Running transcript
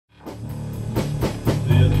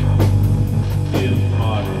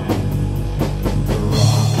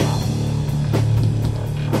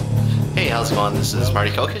how's it going? This is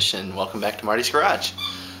Marty and welcome back to Marty's Garage.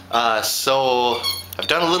 So I've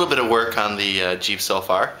done a little bit of work on the Jeep so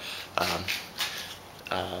far,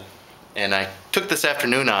 and I took this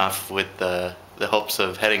afternoon off with the hopes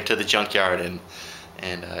of heading to the junkyard and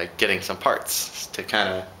getting some parts to kind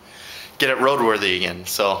of get it roadworthy again.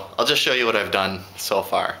 So I'll just show you what I've done so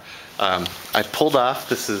far. I pulled off,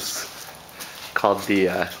 this is called the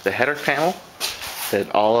header panel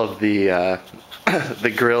that all of the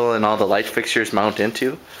grill and all the light fixtures mount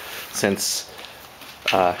into. Since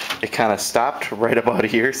it kind of stopped right about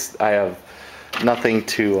here, I have nothing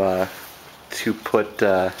to put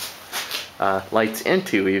lights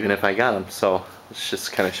into, even if I got them. So let's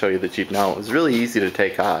just kind of show you the Jeep now. It was really easy to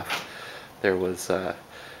take off. There was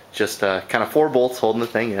just kind of 4 bolts holding the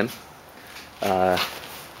thing in.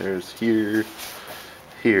 There's here,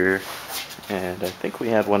 and I think we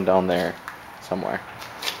had one down there somewhere.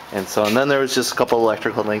 And then there was just a couple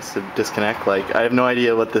electrical things to disconnect. Like, I have no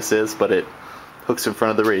idea what this is, but it hooks in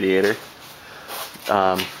front of the radiator.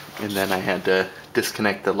 And then I had to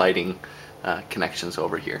disconnect the lighting connections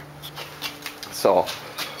over here. So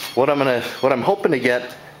what I'm hoping to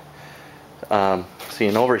get,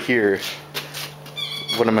 seeing over here,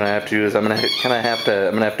 what I'm gonna have to do is I'm gonna have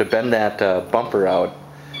to bend that bumper out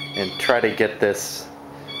and try to get this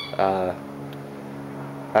I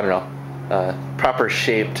don't know, proper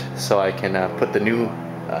shaped so I can put the new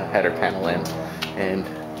header panel in. And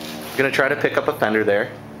I'm gonna try to pick up a fender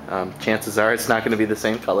there. Chances are it's not going to be the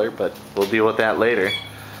same color, but we'll deal with that later.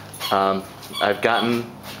 I've gotten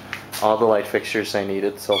all the light fixtures I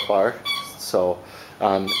needed so far. So,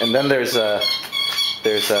 and then there's a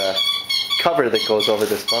cover that goes over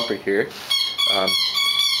this bumper here.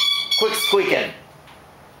 Quick squeaking.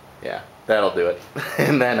 Yeah, that'll do it.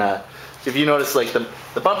 And then if you notice, like the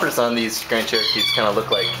bumpers on these Grand Cherokees kind of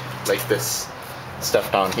look like this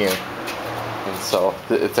stuff down here. And so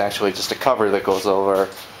it's actually just a cover that goes over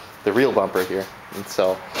the real bumper here. And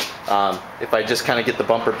so if I just kind of get the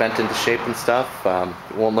bumper bent into shape and stuff,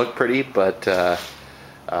 it won't look pretty, but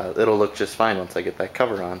it'll look just fine once I get that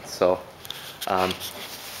cover on. So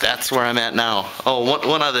that's where I'm at now. Oh,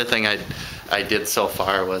 one other thing I did so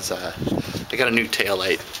far was I got a new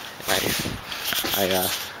taillight. I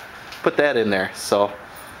put that in there. So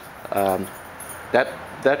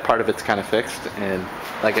that part of it's kind of fixed, and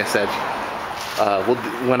like I said,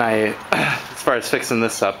 as far as fixing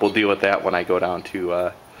this up, we'll deal with that when I go down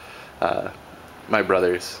to my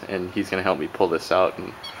brother's, and he's gonna help me pull this out,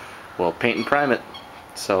 and we'll paint and prime it.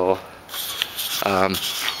 So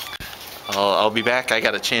I'll be back. I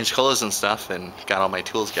gotta change clothes and stuff, and got all my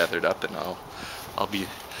tools gathered up, and I'll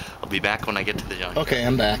be back when I get to the junkyard. Okay,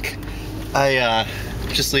 I'm back. I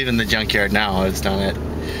just leaving the junkyard now. I was down at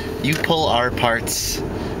You Pull Our Parts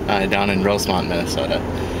down in Rosemont, Minnesota,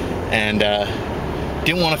 and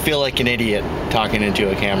didn't want to feel like an idiot talking into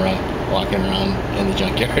a camera walking around in the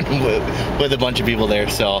junkyard with a bunch of people there.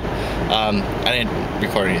 So I didn't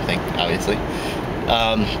record anything, obviously,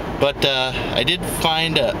 but I did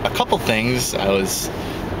find a couple things.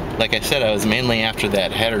 Like I said, I was mainly after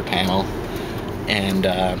that header panel, and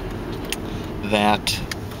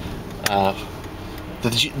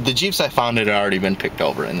the Jeeps I found had already been picked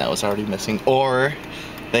over, and that was already missing, or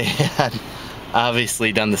they had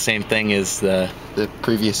obviously done the same thing as the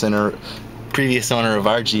previous owner of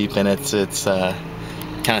our Jeep, and it's kind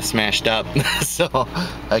of smashed up. So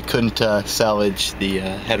I couldn't salvage the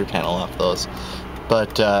header panel off those.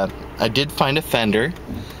 But I did find a fender,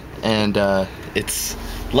 and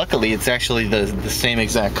luckily it's actually the same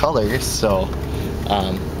exact color, so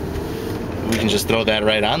we can just throw that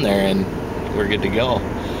right on there and we're good to go.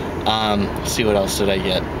 See, what else did I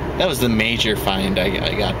get? That was the major find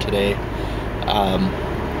I got today.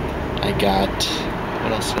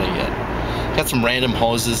 What else did I get? Got some random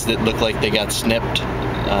hoses that look like they got snipped,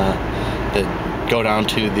 that go down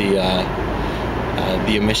to the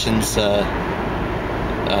emissions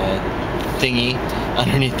thingy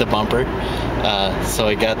underneath the bumper. So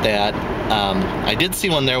I got that. I did see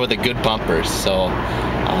one there with a good bumper, so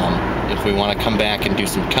if we want to come back and do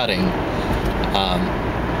some cutting,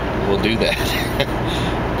 we'll do that.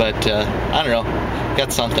 But I don't know,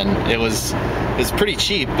 got something. It was pretty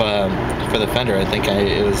cheap for the fender. I think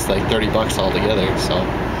it was like 30 bucks altogether, so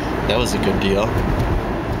that was a good deal.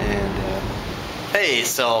 And hey,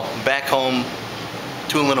 so back home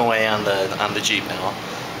tooling away on the Jeep now,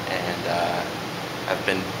 and I've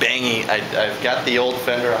been banging. I've got the old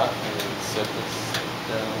fender off. Set this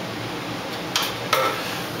down.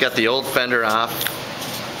 Got the old fender off,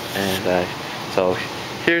 and so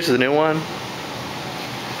here's the new one,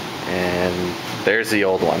 and there's the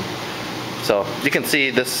old one. So you can see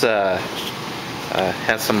this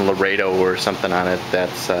has some Laredo or something on it.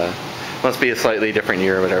 That's must be a slightly different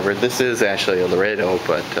year or whatever. This is actually a Laredo,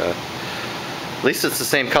 but at least it's the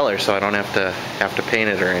same color, so I don't have to paint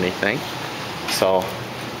it or anything. So,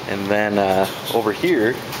 and then over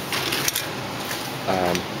here,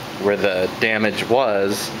 where the damage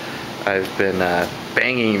was, I've been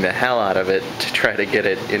banging the hell out of it to try to get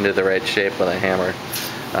it into the right shape with a hammer.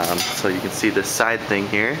 So you can see this side thing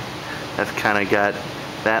here. I've kind of got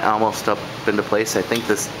that almost up into place. I think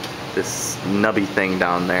this nubby thing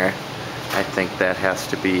down there, I think that has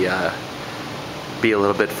to be a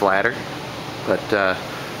little bit flatter. But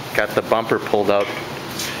got the bumper pulled out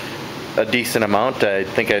a decent amount. I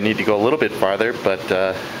think I need to go a little bit farther, but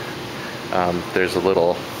there's a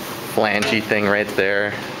little flangey thing right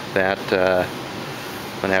there that I'm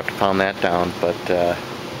gonna have to pound that down. But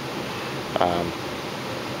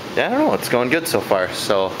yeah, I don't know, it's going good so far.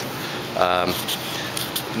 So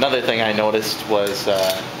another thing I noticed was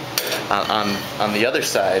on the other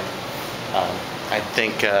side, I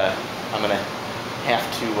think I'm gonna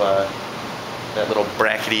have to that little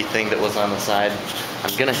brackety thing that was on the side,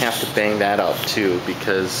 I'm gonna have to bang that out too,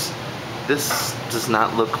 because this does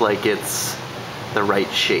not look like it's the right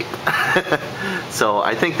shape. So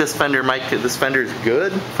I think this fender's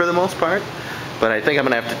good for the most part, but I think I'm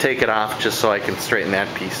gonna have to take it off just so I can straighten that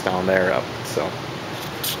piece down there up. So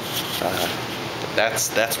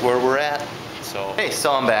that's where we're at. So hey,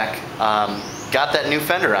 so I'm back. Got that new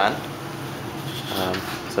fender on.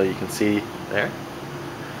 So you can see there,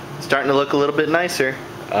 starting to look a little bit nicer.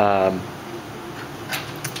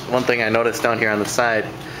 One thing I noticed down here on the side,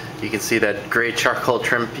 you can see that gray charcoal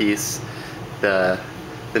trim piece. The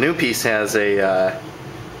new piece has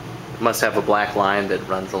must have a black line that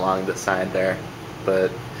runs along the side there,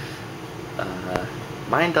 but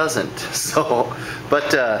mine doesn't. So,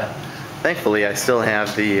 but thankfully I still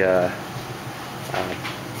have the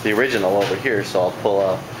original over here, so I'll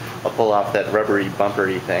pull off that rubbery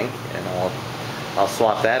bumpery thing, and I'll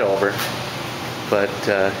swap that over. But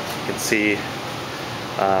you can see,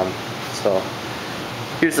 so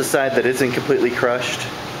here's the side that isn't completely crushed.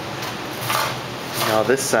 Now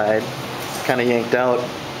this side is kind of yanked out,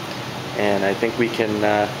 and I think we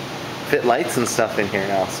can fit lights and stuff in here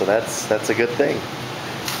now, so that's a good thing.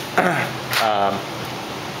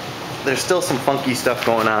 There's still some funky stuff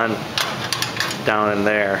going on down in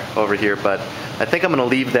there over here, but I think I'm gonna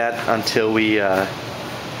leave that until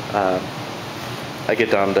I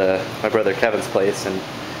get down to my brother Kevin's place, and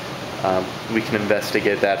we can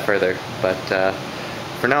investigate that further. But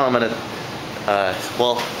for now, I'm gonna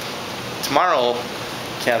well, tomorrow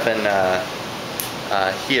Kevin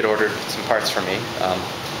he had ordered some parts for me,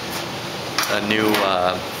 a new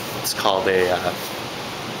it's called a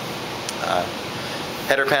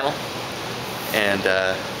header panel, and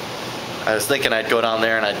I was thinking I'd go down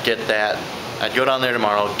there and I'd get that. I'd go down there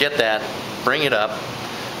tomorrow, get that, bring it up,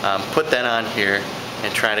 put that on here,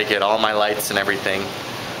 and try to get all my lights and everything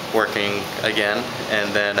working again.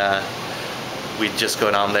 And then we'd just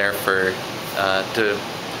go down there for to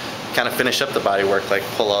kind of finish up the body work, like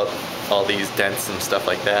pull out all these dents and stuff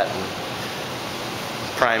like that, and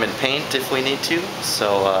prime and paint if we need to.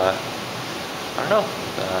 So I don't know.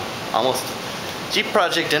 Almost Jeep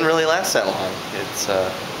project didn't really last that long. It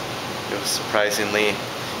was surprisingly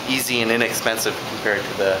easy and inexpensive compared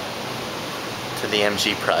to the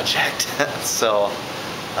MG project. So,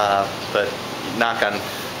 but knock on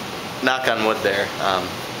wood there.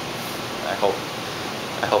 I hope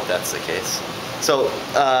that's the case. So,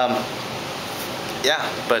 yeah.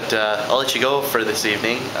 But I'll let you go for this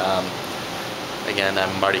evening. Again,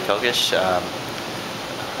 I'm Marty Kokish.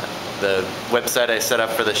 The website I set up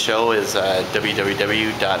for the show is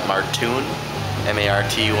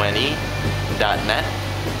www.martune.net,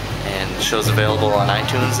 and the show's available on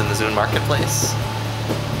iTunes and the Zune Marketplace.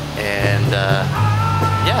 And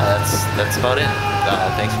yeah, that's about it.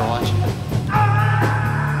 Thanks for watching.